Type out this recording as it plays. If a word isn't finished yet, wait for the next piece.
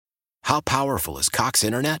How powerful is Cox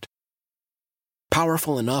Internet?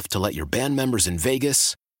 Powerful enough to let your band members in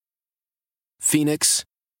Vegas, Phoenix,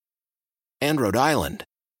 and Rhode Island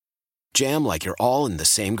jam like you're all in the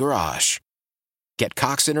same garage. Get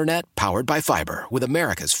Cox Internet powered by fiber with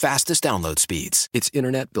America's fastest download speeds. It's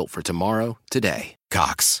internet built for tomorrow, today.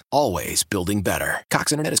 Cox, always building better.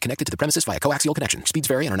 Cox Internet is connected to the premises via coaxial connection. Speeds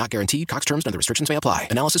vary and are not guaranteed. Cox terms and other restrictions may apply.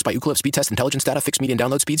 Analysis by Ookla Speed Test Intelligence Data. Fixed median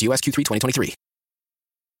download speeds. US Q3 2023.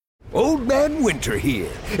 Old Man Winter here.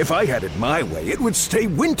 If I had it my way, it would stay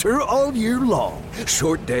winter all year long.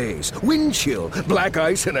 Short days, wind chill, black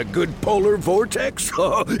ice, and a good polar vortex.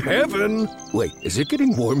 Oh, heaven! Wait, is it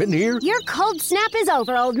getting warm in here? Your cold snap is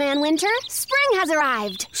over, Old Man Winter. Spring has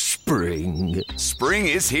arrived. Spring. Spring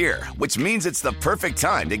is here, which means it's the perfect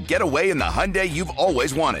time to get away in the Hyundai you've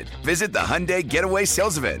always wanted. Visit the Hyundai Getaway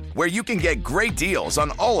Sales Event, where you can get great deals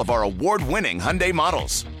on all of our award-winning Hyundai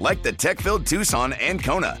models, like the tech-filled Tucson and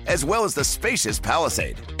Kona, as well as the spacious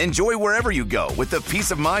Palisade. Enjoy wherever you go with the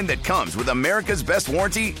peace of mind that comes with America's best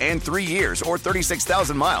warranty and 3 years or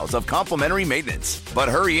 36,000 miles of complimentary maintenance. But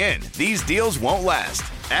hurry in, these deals won't last.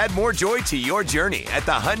 Add more joy to your journey at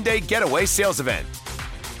the Hyundai Getaway Sales Event.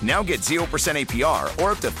 Now get 0% APR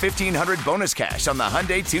or up to $1,500 bonus cash on the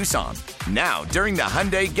Hyundai Tucson. Now, during the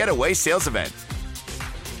Hyundai Getaway Sales Event.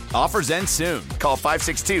 Offers end soon. Call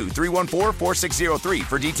 562-314-4603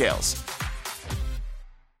 for details.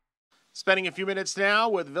 Spending a few minutes now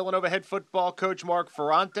with Villanova head football coach Mark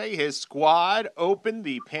Ferrante. His squad opened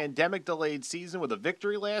the pandemic-delayed season with a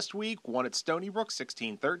victory last week, won at Stony Brook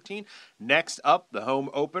 16-13. Next up, the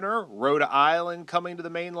home opener, Rhode Island coming to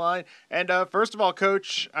the main line. And first of all,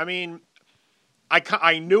 Coach, I mean,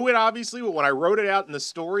 I knew it, obviously, but when I wrote it out in the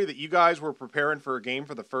story that you guys were preparing for a game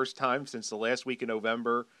for the first time since the last week in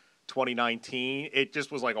November 2019, it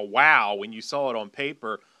just was like a wow when you saw it on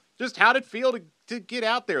paper. Just how did it feel to get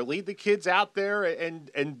out there, lead the kids out there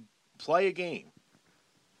and play a game?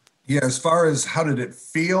 Yeah, as far as how did it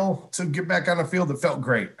feel to get back on the field, it felt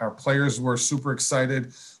great. Our players were super excited,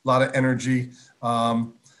 a lot of energy,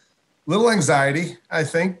 little anxiety. I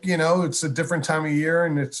think, it's a different time of year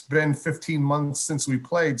and it's been 15 months since we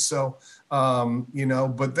played. So,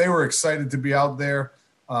 but they were excited to be out there.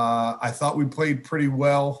 I thought we played pretty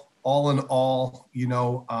well, all in all,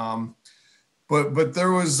 But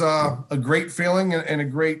there was a great feeling and a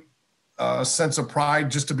great sense of pride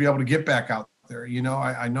just to be able to get back out there.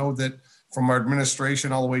 I know that from our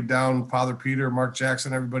administration all the way down, Father Peter, Mark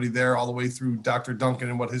Jackson, everybody there, all the way through Dr. Duncan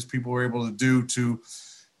and what his people were able to do to,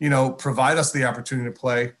 provide us the opportunity to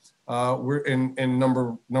play. We're in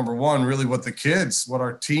number one, really what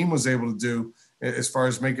our team was able to do as far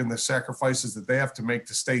as making the sacrifices that they have to make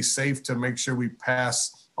to stay safe, to make sure we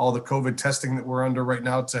pass all the COVID testing that we're under right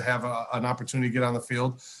now to have an opportunity to get on the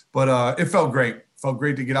field. But it felt great. Felt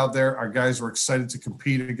great to get out there. Our guys were excited to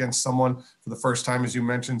compete against someone for the first time, as you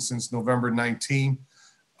mentioned, since November 19.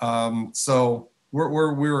 So we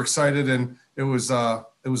were excited, and it was an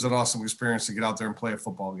awesome experience to get out there and play a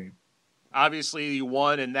football game. Obviously, you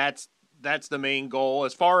won, and that's the main goal.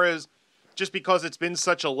 As far as just because it's been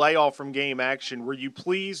such a layoff from game action, were you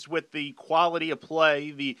pleased with the quality of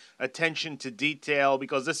play, the attention to detail?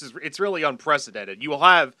 Because it's really unprecedented. You will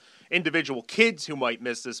have individual kids who might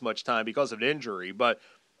miss this much time because of an injury, but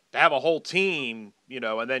to have a whole team,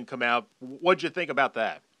 and then come out, what'd you think about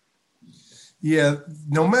that? Yeah,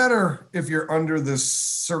 no matter if you're under the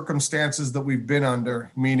circumstances that we've been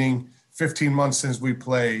under, meaning 15 months since we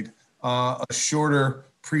played, a shorter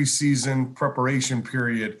preseason preparation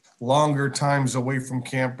period, longer times away from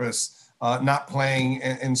campus, not playing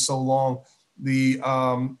in so long.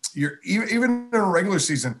 You're even in a regular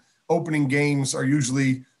season, opening games are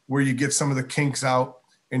usually where you get some of the kinks out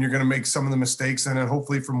and you're going to make some of the mistakes. And then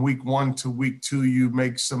hopefully from week 1 to week 2, you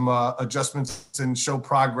make some adjustments and show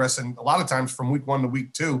progress. And a lot of times from week 1 to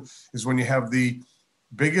week 2 is when you have the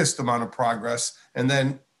biggest amount of progress. And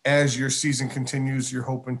then as your season continues, you're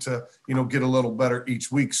hoping to, get a little better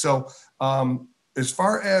each week. So as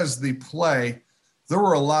far as the play, there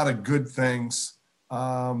were a lot of good things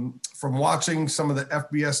from watching some of the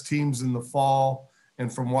FBS teams in the fall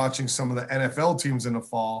and from watching some of the NFL teams in the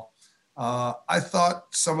fall. I thought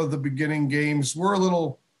some of the beginning games were a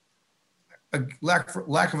little,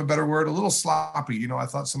 lack of a better word, a little sloppy. I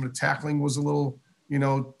thought some of the tackling was a little,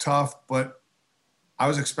 tough, but I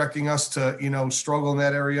was expecting us to, struggle in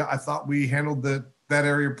that area. I thought we handled that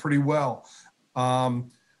area pretty well.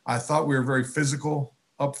 I thought we were very physical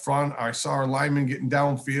up front. I saw our linemen getting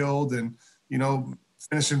downfield and,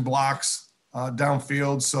 finishing blocks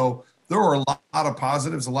downfield. So there were a lot of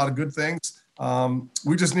positives, a lot of good things.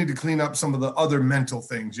 We just need to clean up some of the other mental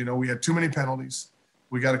things. We had too many penalties.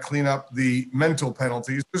 We got to clean up the mental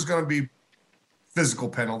penalties. There's going to be physical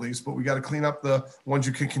penalties, but we got to clean up the ones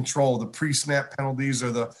you can control, the pre-snap penalties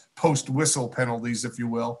or the post-whistle penalties, if you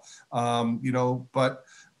will. But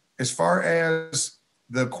as far as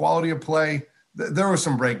the quality of play, there were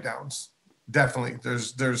some breakdowns. Definitely,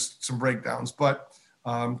 there's some breakdowns, but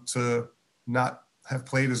to not have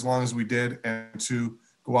played as long as we did and to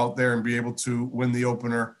go out there and be able to win the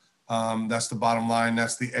opener, that's the bottom line.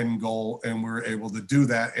 That's the end goal, and we were able to do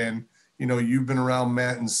that. And you've been around,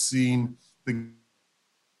 Matt, and seen the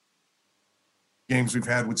games we've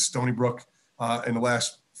had with Stony Brook in the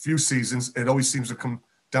last few seasons. It always seems to come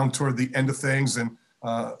down toward the end of things, and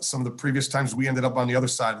some of the previous times we ended up on the other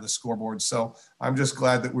side of the scoreboard. So I'm just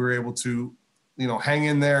glad that we were able to, hang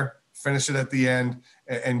in there, finish it at the end,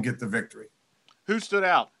 and get the victory. Who stood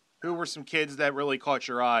out? Who were some kids that really caught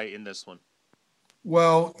your eye in this one?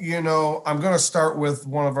 Well, I'm going to start with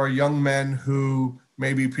one of our young men who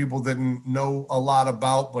maybe people didn't know a lot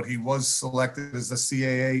about, but he was selected as the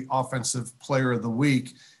CAA Offensive Player of the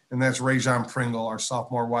Week, and that's Rajon Pringle, our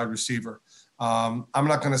sophomore wide receiver. I'm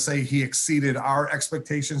not going to say he exceeded our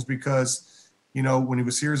expectations because, when he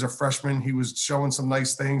was here as a freshman, he was showing some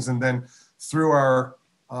nice things. And then through our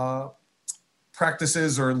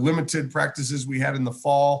practices or limited practices we had in the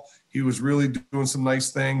fall, he was really doing some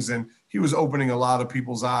nice things, and he was opening a lot of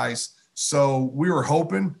people's eyes. So we were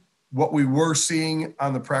hoping what we were seeing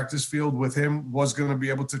on the practice field with him was going to be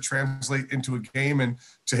able to translate into a game. And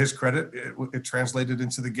to his credit, it translated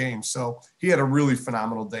into the game. So he had a really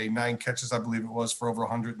phenomenal day, 9 catches, I believe it was, for over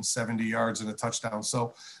 170 yards and a touchdown.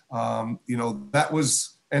 So, that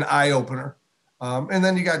was an eye opener. And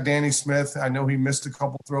then you got Danny Smith. I know he missed a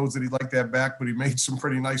couple throws that he'd like to have back, but he made some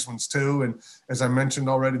pretty nice ones too. And as I mentioned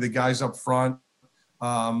already, the guys up front,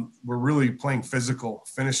 we're really playing physical,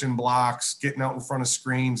 finishing blocks, getting out in front of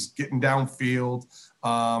screens, getting downfield,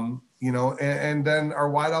 and then our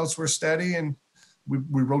wideouts were steady, and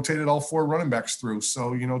we rotated all 4 running backs through.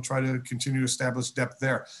 So, try to continue to establish depth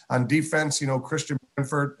there. On defense, Christian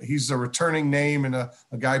Benford, he's a returning name and a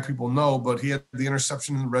guy people know, but he had the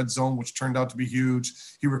interception in the red zone, which turned out to be huge.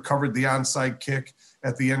 He recovered the onside kick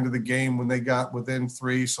at the end of the game when they got within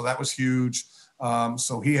 3. So that was huge.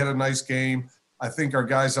 So he had a nice game. I think our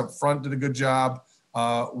guys up front did a good job.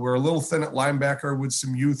 We're a little thin at linebacker with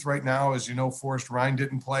some youth right now. As you know, Forrest Ryan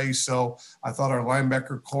didn't play. So I thought our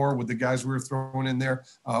linebacker core with the guys we were throwing in there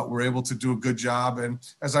were able to do a good job. And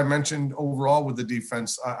as I mentioned, overall with the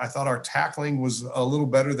defense, I thought our tackling was a little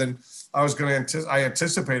better than I was going to I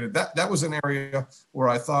anticipated. That was an area where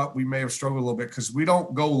I thought we may have struggled a little bit because we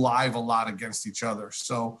don't go live a lot against each other.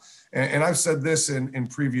 So, and I've said this in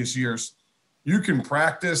previous years, you can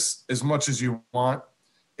practice as much as you want.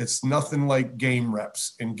 It's nothing like game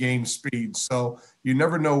reps and game speed. So you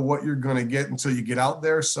never know what you're going to get until you get out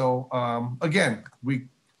there. So again,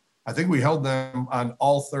 I think we held them on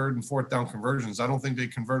all 3rd and 4th down conversions. I don't think they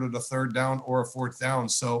converted a 3rd down or a 4th down.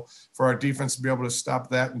 So for our defense to be able to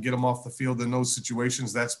stop that and get them off the field in those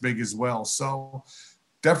situations, that's big as well. So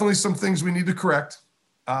definitely some things we need to correct.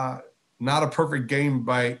 Not a perfect game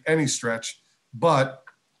by any stretch, but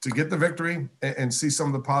to get the victory and see some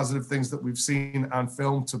of the positive things that we've seen on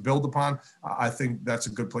film to build upon, I think that's a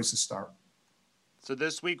good place to start. So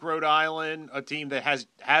this week, Rhode Island, a team that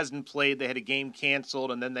hasn't played, they had a game canceled,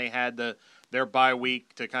 and then they had their bye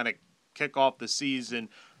week to kind of kick off the season.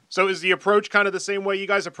 So is the approach kind of the same way you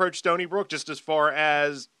guys approach Stony Brook, just as far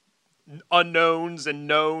as unknowns and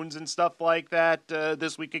knowns and stuff like that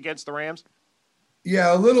this week against the Rams?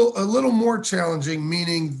 Yeah, a little more challenging,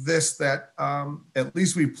 meaning this, that at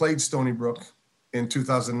least we played Stony Brook in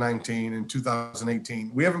 2019 and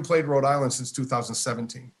 2018. We haven't played Rhode Island since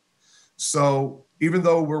 2017. So even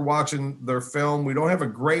though we're watching their film, we don't have a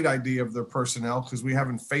great idea of their personnel because we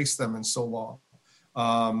haven't faced them in so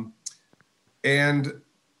long. And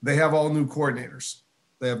they have all new coordinators.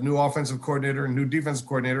 They have new offensive coordinator and new defensive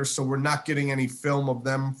coordinator. So we're not getting any film of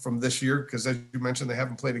them from this year because, as you mentioned, they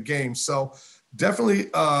haven't played a game. So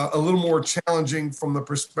definitely a little more challenging from the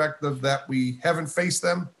perspective that we haven't faced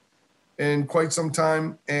them in quite some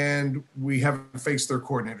time and we haven't faced their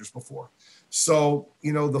coordinators before. So,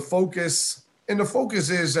 the focus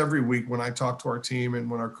is every week when I talk to our team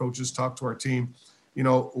and when our coaches talk to our team,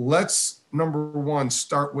 let's, number one,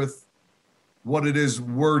 start with what it is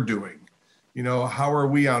we're doing. How are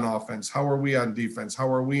we on offense? How are we on defense? How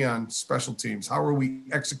are we on special teams? How are we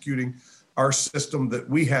executing our system that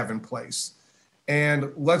we have in place?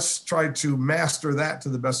 And let's try to master that to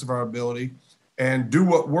the best of our ability and do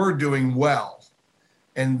what we're doing well.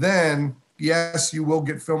 And then Yes, you will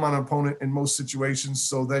get film on an opponent in most situations.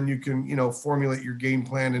 So then you can, formulate your game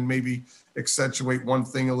plan and maybe accentuate one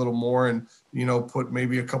thing a little more and, put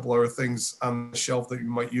maybe a couple other things on the shelf that you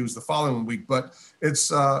might use the following week. But it's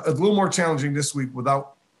a little more challenging this week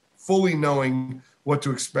without fully knowing what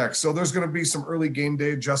to expect. So there's going to be some early game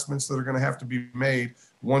day adjustments that are going to have to be made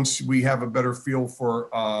once we have a better feel for,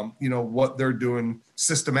 what they're doing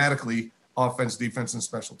systematically, offense, defense, and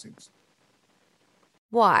special teams.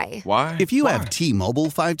 Why? If you have T-Mobile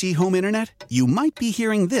 5G home internet, you might be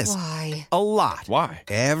hearing this Why? a lot. Why?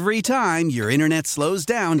 Every time your internet slows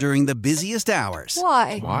down during the busiest hours.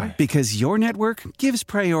 Why? Because your network gives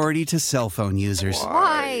priority to cell phone users.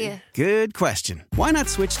 Why? Good question. Why not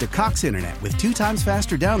switch to Cox Internet with 2 times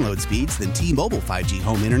faster download speeds than T-Mobile 5G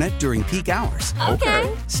home internet during peak hours?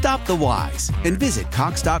 Okay. Stop the whys and visit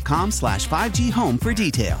cox.com/5G home for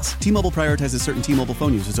details. T-Mobile prioritizes certain T-Mobile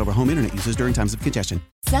phone users over home internet users during times of congestion.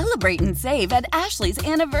 Celebrate and save at Ashley's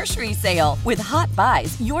Anniversary Sale. With Hot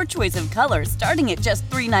Buys, your choice of colors starting at just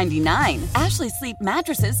 $3.99. Ashley Sleep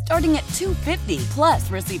mattresses starting at $2.50. Plus,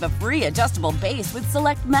 receive a free adjustable base with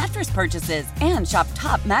select mattress purchases. And shop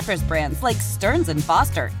top mattress brands like Stearns &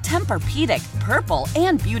 Foster, Tempur-Pedic, Purple,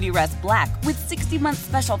 and Beautyrest Black with 60-month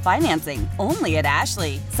special financing. Only at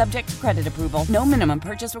Ashley. Subject to credit approval. No minimum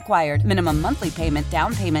purchase required. Minimum monthly payment,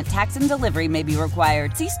 down payment, tax, and delivery may be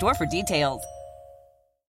required. See store for details.